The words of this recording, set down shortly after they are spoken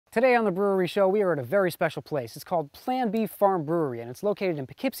Today on the Brewery Show, we are at a very special place. It's called Plan Bee Farm Brewery, and it's located in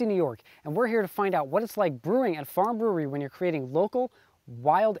Poughkeepsie, New York. And we're here to find out what it's like brewing at Farm Brewery when you're creating local,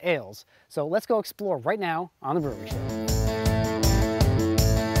 wild ales. So let's go explore right now on the Brewery Show.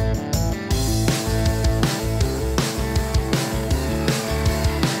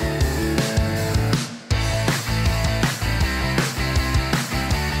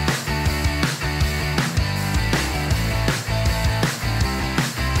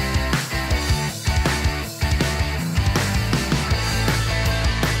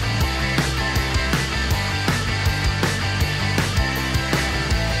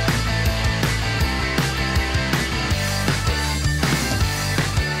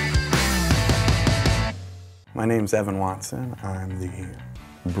 My name's Evan Watson. I'm the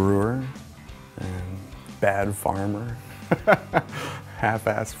brewer and bad farmer,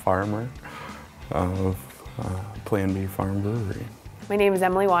 half-assed farmer of Plan Bee Farm Brewery. My name is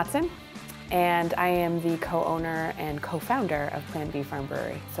Emily Watson, and I am the co-owner and co-founder of Plan Bee Farm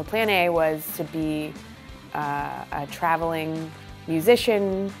Brewery. So Plan A was to be a traveling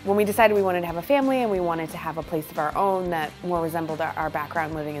musician. When we decided we wanted to have a family and we wanted to have a place of our own that more resembled our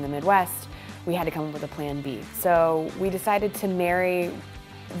background living in the Midwest, we had to come up with a Plan B. So we decided to marry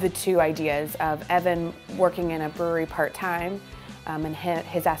the two ideas of Evan working in a brewery part-time and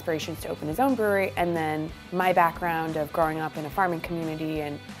his aspirations to open his own brewery, and then my background of growing up in a farming community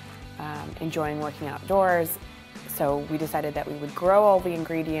and enjoying working outdoors. So we decided that we would grow all the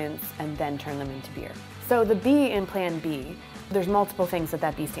ingredients and then turn them into beer. So the B in Plan B, there's multiple things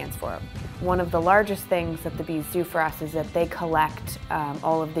that B stands for. One of the largest things that the bees do for us is that they collect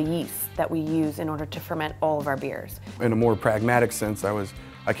all of the yeast that we use in order to ferment all of our beers. In a more pragmatic sense,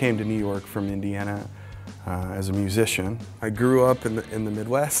 I came to New York from Indiana as a musician. I grew up in the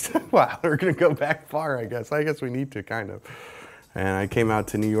Midwest. Wow, we're gonna go back far, I guess. I guess we need to, kind of. And I came out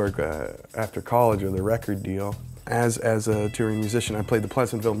to New York after college with a record deal. As a touring musician, I played the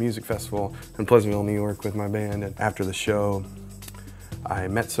Pleasantville Music Festival in Pleasantville, New York with my band, and after the show, I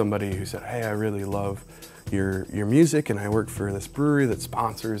met somebody who said, hey, I really love your music, and I work for this brewery that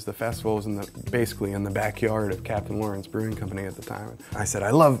sponsors the festivals basically in the backyard of Captain Lawrence Brewing Company at the time. I said,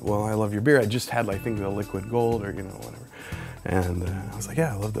 I love your beer. I just had, I think, the Liquid Gold or, whatever. And I was like,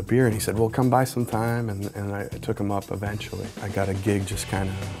 yeah, I love the beer. And he said, well, come by sometime. And I took him up eventually. I got a gig just kind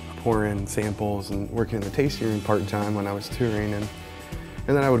of pouring samples and working in the tasting room part-time when I was touring. And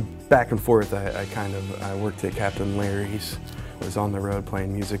then I would back and forth. I worked at Captain Larry's, was on the road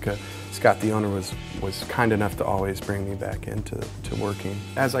playing music. Scott, the owner, was kind enough to always bring me back into working.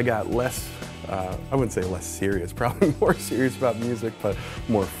 As I got less, I wouldn't say less serious, probably more serious about music, but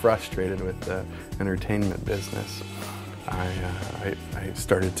more frustrated with the entertainment business, I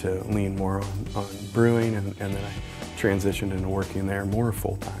started to lean more on brewing, and then I transitioned into working there more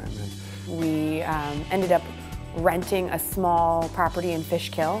full-time. We ended up renting a small property in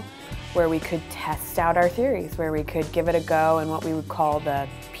Fishkill where we could test out our theories, where we could give it a go in what we would call the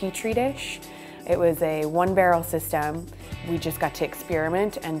Petri dish. It was a one-barrel system. We just got to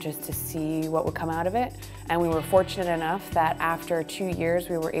experiment and just to see what would come out of it. And we were fortunate enough that after 2 years,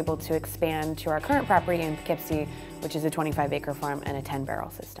 we were able to expand to our current property in Poughkeepsie, which is a 25-acre farm and a 10-barrel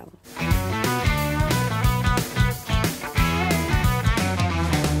system.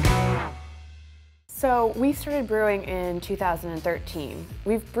 So we started brewing in 2013.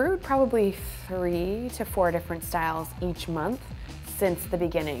 We've brewed probably 3 to 4 different styles each month since the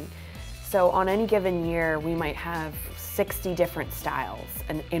beginning. So on any given year, we might have 60 different styles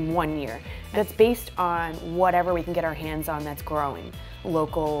in 1 year. And it's based on whatever we can get our hands on that's growing,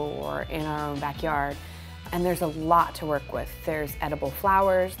 local or in our own backyard. And there's a lot to work with. There's edible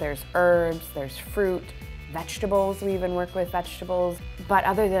flowers, there's herbs, there's fruit, vegetables. We even work with vegetables. But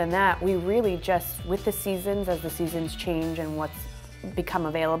other than that, we really just, with the seasons, as the seasons change and what's become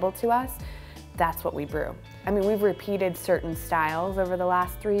available to us, that's what we brew. I mean, we've repeated certain styles over the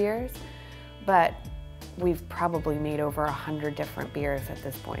last 3 years, but we've probably made over 100 different beers at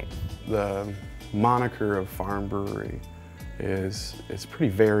this point. The moniker of Farm Brewery is pretty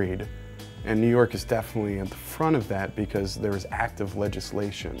varied, and New York is definitely at the front of that because there is active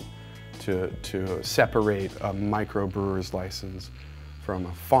legislation to separate a microbrewer's license from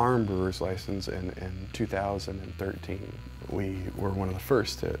a farm brewer's license in 2013. We were one of the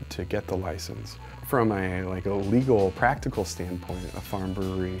first to get the license. From a legal, practical standpoint, a farm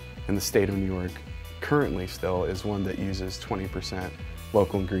brewery in the state of New York currently still is one that uses 20%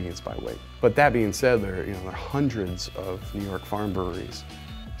 local ingredients by weight. But that being said, there are hundreds of New York farm breweries,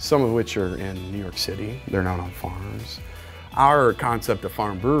 some of which are in New York City. They're not on farms. Our concept of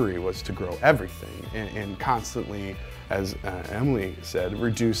farm brewery was to grow everything and constantly as Emily said,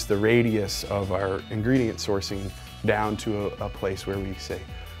 reduce the radius of our ingredient sourcing down to a place where we say,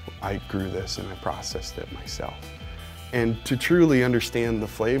 I grew this and I processed it myself. And to truly understand the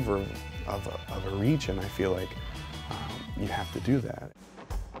flavor of a region, I feel like you have to do that.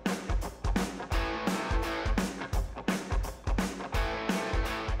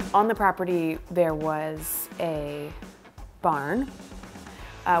 On the property, there was a barn,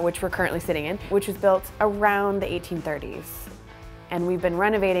 which we're currently sitting in, which was built around the 1830s. And we've been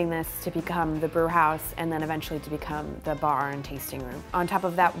renovating this to become the brew house and then eventually to become the bar and tasting room. On top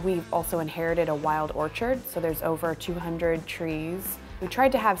of that, we've also inherited a wild orchard, so there's over 200 trees. We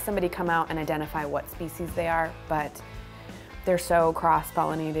tried to have somebody come out and identify what species they are, but they're so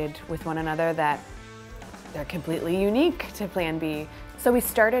cross-pollinated with one another that they're completely unique to Plan Bee. So we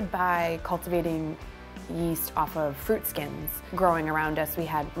started by cultivating yeast off of fruit skins growing around us. We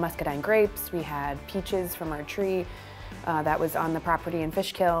had muscadine grapes, we had peaches from our tree that was on the property in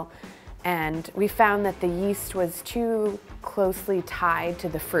Fishkill, and we found that the yeast was too closely tied to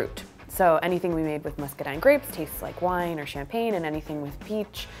the fruit. So anything we made with muscadine grapes tastes like wine or champagne, and anything with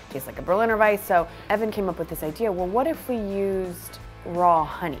peach tastes like a Berliner Weiss. So Evan came up with this idea, well, what if we used raw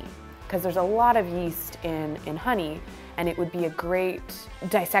honey? Because there's a lot of yeast in honey, and it would be a great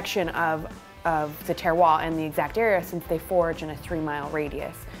dissection of the terroir and the exact area since they forage in a 3-mile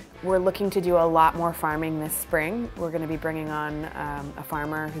radius. We're looking to do a lot more farming this spring. We're going to be bringing on a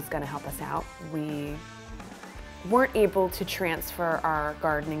farmer who's going to help us out. We weren't able to transfer our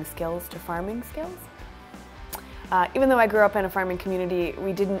gardening skills to farming skills. Even though I grew up in a farming community,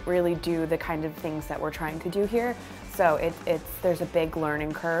 we didn't really do the kind of things that we're trying to do here. So there's a big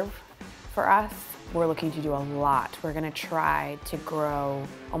learning curve for us. We're looking to do a lot. We're going to try to grow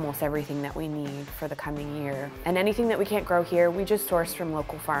almost everything that we need for the coming year. And anything that we can't grow here, we just source from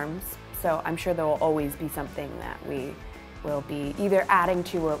local farms. So I'm sure there will always be something that we will be either adding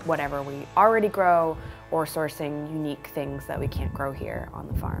to whatever we already grow or sourcing unique things that we can't grow here on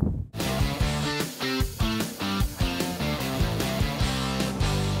the farm.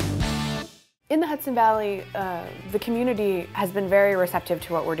 In the Hudson Valley, the community has been very receptive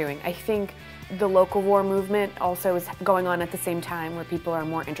to what we're doing. I think the locavore movement also is going on at the same time, where people are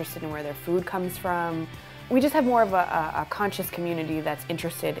more interested in where their food comes from. We just have more of a conscious community that's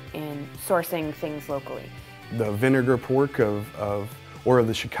interested in sourcing things locally. The vinegar pork or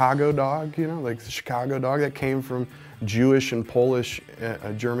the Chicago dog, you know, like the Chicago dog that came from Jewish and Polish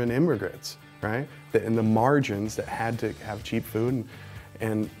German immigrants, right? In the margins that had to have cheap food.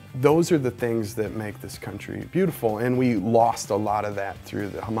 And those are the things that make this country beautiful, and we lost a lot of that through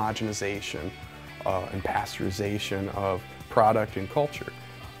the homogenization and pasteurization of product and culture.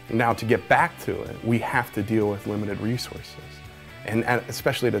 Now, to get back to it, we have to deal with limited resources, and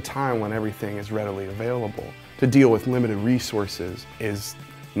especially at a time when everything is readily available. To deal with limited resources is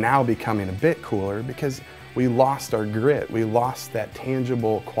now becoming a bit cooler because we lost our grit, we lost that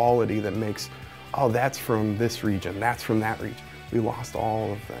tangible quality that makes, oh, that's from this region, that's from that region. We lost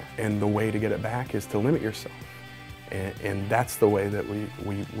all of that, and the way to get it back is to limit yourself. And that's the way that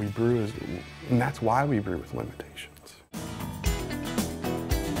we brew, and that's why we brew with limitations.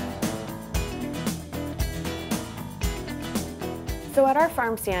 So at our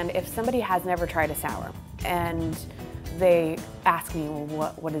farm stand, if somebody has never tried a sour and they ask me,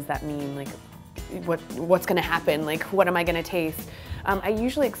 well, what does that mean? Like, what's gonna happen? Like, what am I gonna taste? I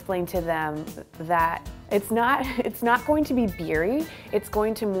usually explain to them that it's not going to be beery, it's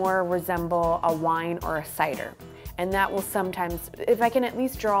going to more resemble a wine or a cider. And that will sometimes, if I can at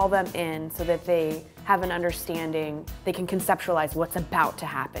least draw them in so that they have an understanding, they can conceptualize what's about to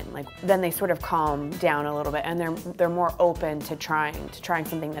happen. Like, then they sort of calm down a little bit, and they're more open to trying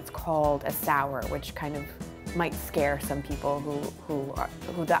something that's called a sour, which kind of might scare some people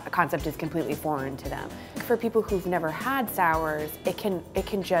who that concept is completely foreign to them. For people who've never had sours, it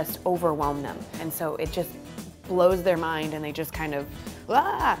can just overwhelm them, and so it just blows their mind, and they just kind of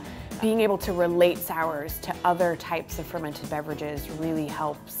Being able to relate sours to other types of fermented beverages really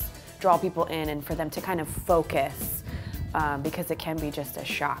helps draw people in, and for them to kind of focus, because it can be just a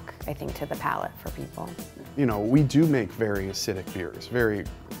shock, I think, to the palate for people. You know, we do make very acidic beers, very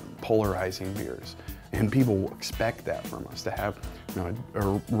polarizing beers. And people expect that from us, to have, you know,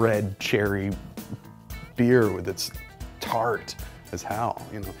 a red cherry beer with its tart as hell,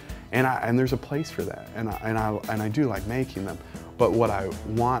 you know. And there's a place for that, and I do like making them. But what I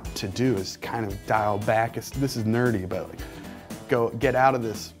want to do is kind of dial back. This is nerdy, but like get out of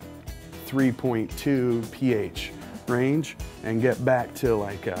this 3.2 pH range and get back to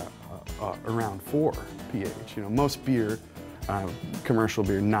like around 4 pH. You know, most beer commercial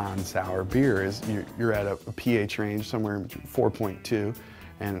beer, non-sour beer, is you're at a pH range somewhere between 4.2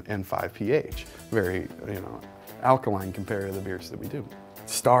 and 5 pH. Very, alkaline compared to the beers that we do.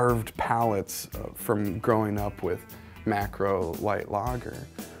 Starved palates from growing up with macro light lager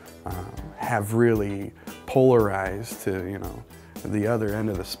have really polarized to, the other end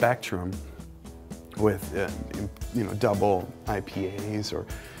of the spectrum with, double IPAs or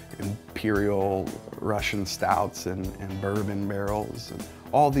imperial Russian stouts and bourbon barrels and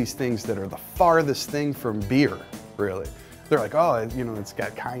all these things that are the farthest thing from beer, really. They're like, oh, it's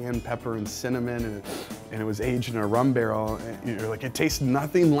got cayenne pepper and cinnamon and it was aged in a rum barrel. And you're like, it tastes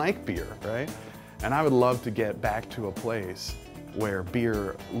nothing like beer, right? And I would love to get back to a place where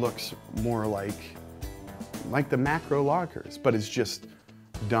beer looks more like the macro lagers, but it's just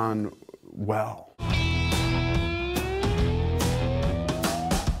done well.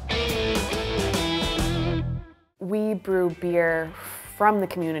 We brew beer from the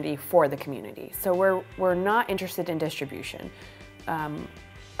community for the community. So we're not interested in distribution.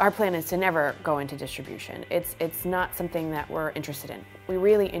 Our plan is to never go into distribution. It's not something that we're interested in. We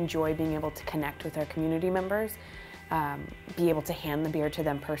really enjoy being able to connect with our community members, be able to hand the beer to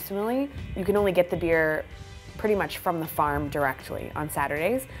them personally. You can only get the beer pretty much from the farm directly on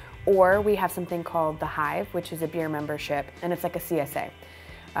Saturdays, or we have something called the Hive, which is a beer membership, and it's like a CSA.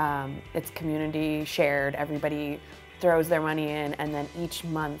 It's community shared, everybody throws their money in, and then each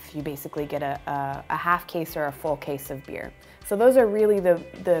month you basically get a half case or a full case of beer. So those are really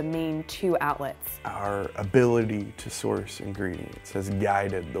the main two outlets. Our ability to source ingredients has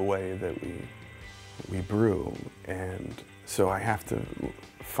guided the way that we brew, and so I have to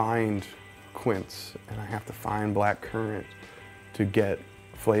find quince and I have to find black currant to get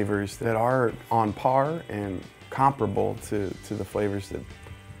flavors that are on par and comparable to the flavors that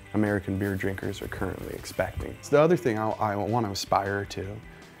American beer drinkers are currently expecting. So the other thing I want to aspire to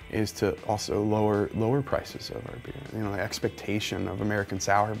is to also lower prices of our beer. The expectation of American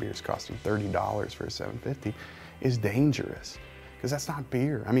sour beers costing $30 for a 750 is dangerous, because that's not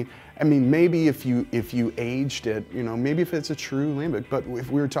beer. I mean, maybe if you aged it, maybe if it's a true lambic, but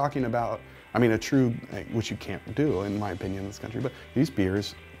if we were talking about, a true, which you can't do in my opinion in this country, but these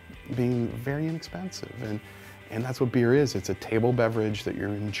beers being very inexpensive, and that's what beer is. It's a table beverage that you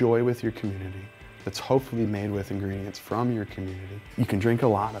enjoy with your community, that's hopefully made with ingredients from your community. You can drink a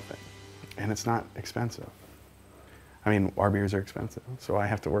lot of it, and it's not expensive. Our beers are expensive, so I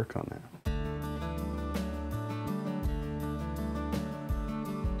have to work on that.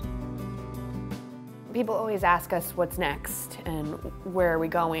 People always ask us what's next and where are we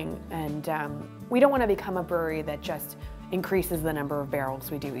going, and we don't want to become a brewery that just increases the number of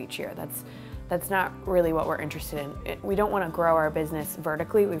barrels we do each year. That's not really what we're interested in. We don't want to grow our business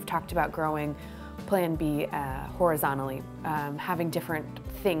vertically. We've talked about growing Plan Bee horizontally, having different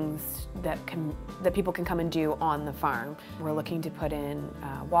things that people can come and do on the farm. We're looking to put in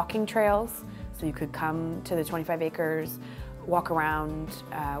walking trails, so you could come to the 25 acres, walk around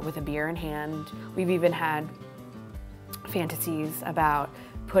with a beer in hand. We've even had fantasies about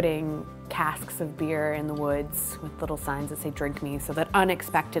putting casks of beer in the woods with little signs that say "Drink Me," so that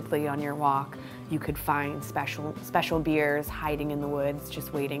unexpectedly on your walk you could find special beers hiding in the woods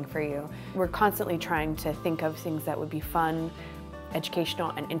just waiting for you. We're constantly trying to think of things that would be fun, educational,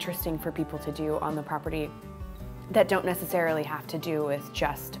 and interesting for people to do on the property that don't necessarily have to do with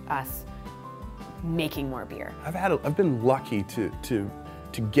just us making more beer. I've been lucky to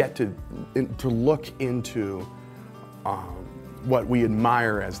get to look into what we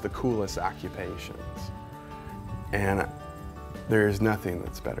admire as the coolest occupations, and there is nothing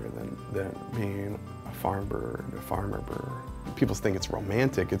that's better than being a farm brewer and a farmer brewer. People think it's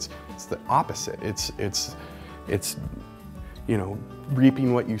romantic. It's the opposite. It's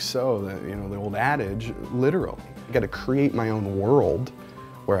reaping what you sow. The old adage, literally. I got to create my own world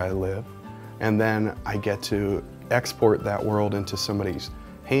where I live, and then I get to export that world into somebody's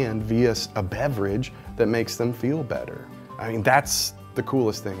hand via a beverage that makes them feel better. That's the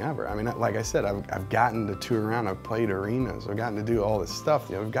coolest thing ever. Like I said, I've gotten to tour around, I've played arenas, I've gotten to do all this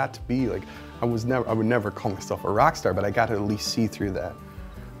stuff. I've got to be like, I would never call myself a rock star, but I got to at least see through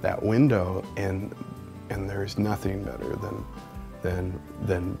that window, and there's nothing better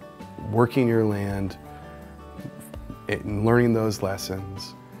than working your land and learning those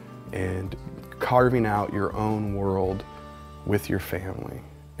lessons and carving out your own world with your family.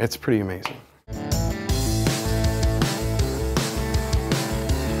 It's pretty amazing.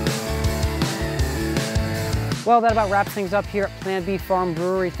 Well, that about wraps things up here at Plan Bee Farm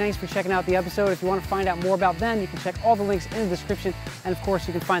Brewery. Thanks for checking out the episode. If you want to find out more about them, you can check all the links in the description. And of course,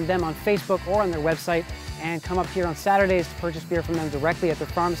 you can find them on Facebook or on their website, and come up here on Saturdays to purchase beer from them directly at their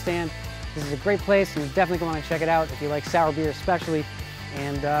farm stand. This is a great place, and you definitely going to want to check it out if you like sour beer especially.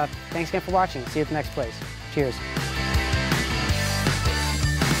 And thanks again for watching. See you at the next place. Cheers.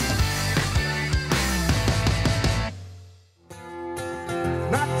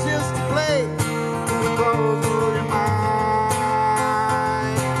 Not just to play, but to grow through your mind.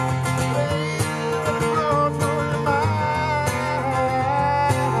 Play, but to grow through your mind.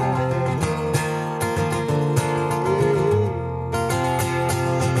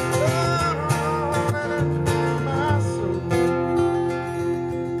 My soul.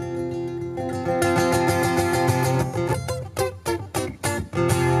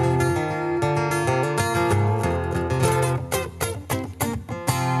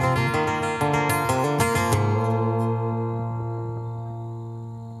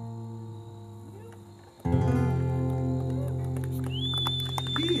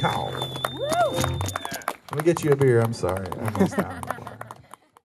 Yeehaw. Let me get you a beer. I'm sorry. I missed out.